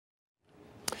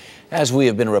As we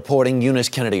have been reporting, Eunice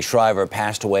Kennedy Shriver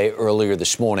passed away earlier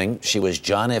this morning. She was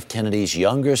John F. Kennedy's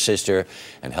younger sister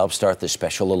and helped start the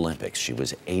Special Olympics. She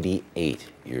was 88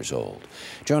 years old.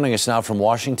 Joining us now from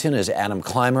Washington is Adam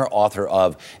Clymer, author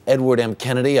of Edward M.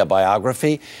 Kennedy, a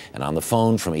biography. And on the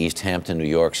phone from East Hampton, New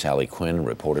York, Sally Quinn,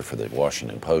 reporter for the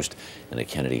Washington Post and a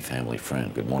Kennedy family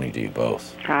friend. Good morning to you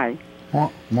both. Hi.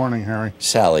 Morning, Harry.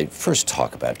 Sally, first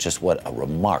talk about just what a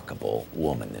remarkable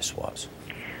woman this was.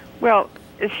 Well,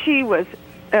 she was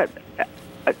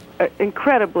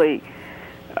incredibly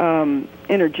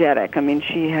energetic. I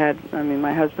mean,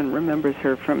 my husband remembers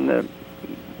her from the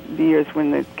years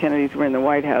when the Kennedys were in the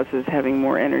White House as having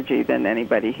more energy than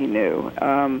anybody he knew.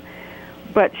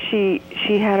 But she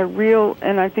had a real,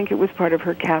 and I think it was part of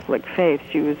her Catholic faith,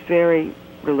 she was very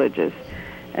religious,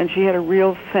 and she had a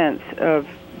real sense of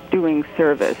doing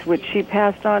service, which she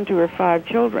passed on to her 5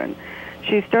 children.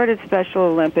 She started Special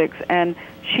Olympics, and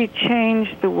she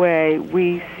changed the way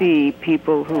we see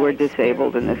people who are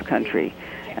disabled in this country.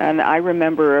 And I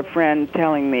remember a friend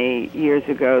telling me years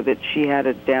ago that she had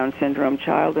a Down syndrome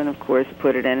child and, of course,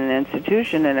 put it in an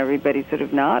institution, and everybody sort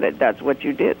of nodded. That's what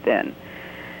you did then.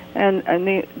 And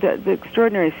the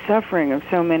extraordinary suffering of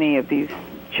so many of these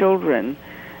children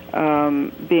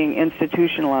being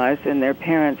institutionalized and their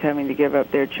parents having to give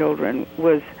up their children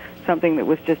was something that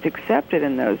was just accepted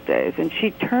in those days. And she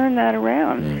turned that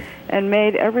around and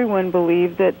made everyone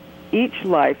believe that each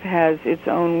life has its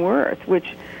own worth,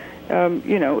 which,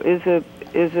 you know, is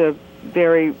a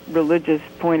very religious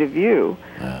point of view,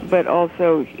 but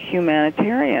also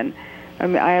humanitarian. I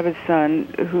mean, I have a son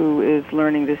who is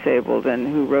learning disabled and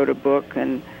who wrote a book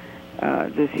and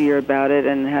this year about it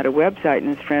and had a website,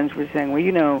 and his friends were saying,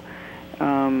 well,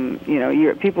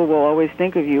 people will always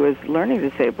think of you as learning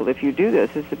disabled. If you do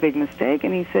this, it's a big mistake.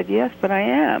 And he said, yes, but I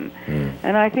am.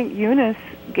 And I think Eunice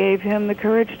gave him the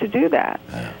courage to do that.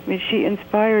 I mean, she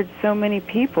inspired so many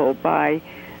people by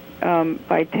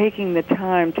taking the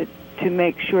time to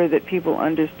make sure that people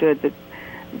understood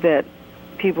that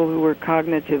people who were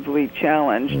cognitively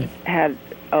challenged had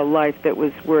a life that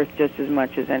was worth just as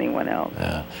much as anyone else.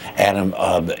 Adam,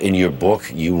 in your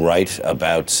book, you write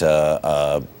about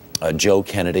Joe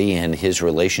Kennedy and his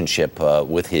relationship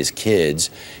with his kids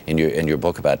in your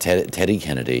book about Teddy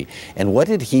Kennedy. And what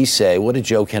did he say? What did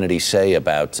Joe Kennedy say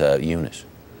about Eunice?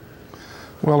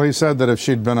 Well, he said that if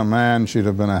she'd been a man, she'd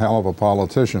have been a hell of a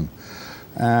politician.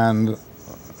 And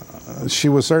she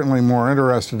was certainly more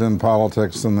interested in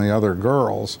politics than the other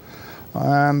girls.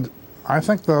 And I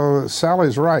think, though,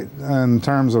 Sally's right in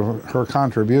terms of her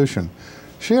contribution.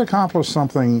 She accomplished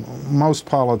something most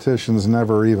politicians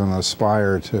never even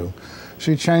aspire to.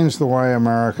 She changed the way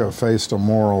America faced a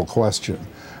moral question,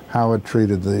 how it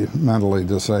treated the mentally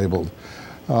disabled.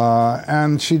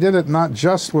 And she did it not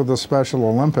just with the Special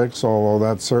Olympics, although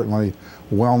that's certainly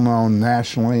well known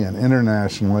nationally and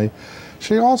internationally.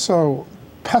 She also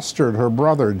pestered her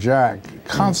brother Jack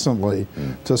constantly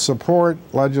to support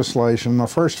legislation, the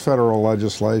first federal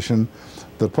legislation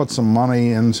that put some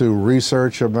money into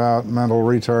research about mental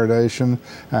retardation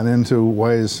and into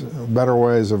better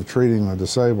ways of treating the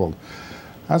disabled.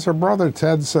 As her brother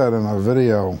Ted said in a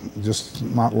video just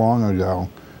not long ago,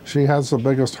 she has the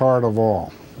biggest heart of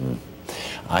all.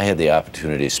 I had the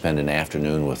opportunity to spend an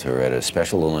afternoon with her at a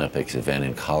Special Olympics event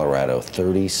in Colorado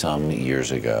 30-some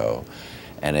years ago.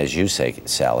 And as you say,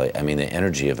 Sally, I mean, the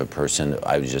energy of a person,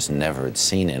 I just never had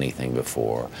seen anything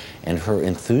before. And her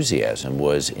enthusiasm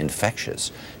was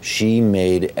infectious. She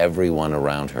made everyone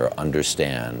around her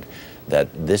understand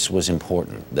that this was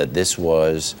important, that this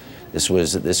wasn't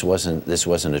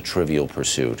a trivial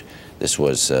pursuit. This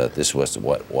was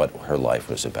what her life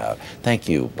was about. Thank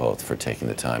you both for taking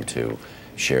the time to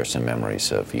share some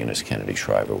memories of Eunice Kennedy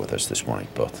Shriver with us this morning,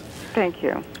 both. Thank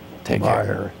you. Take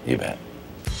care. You bet.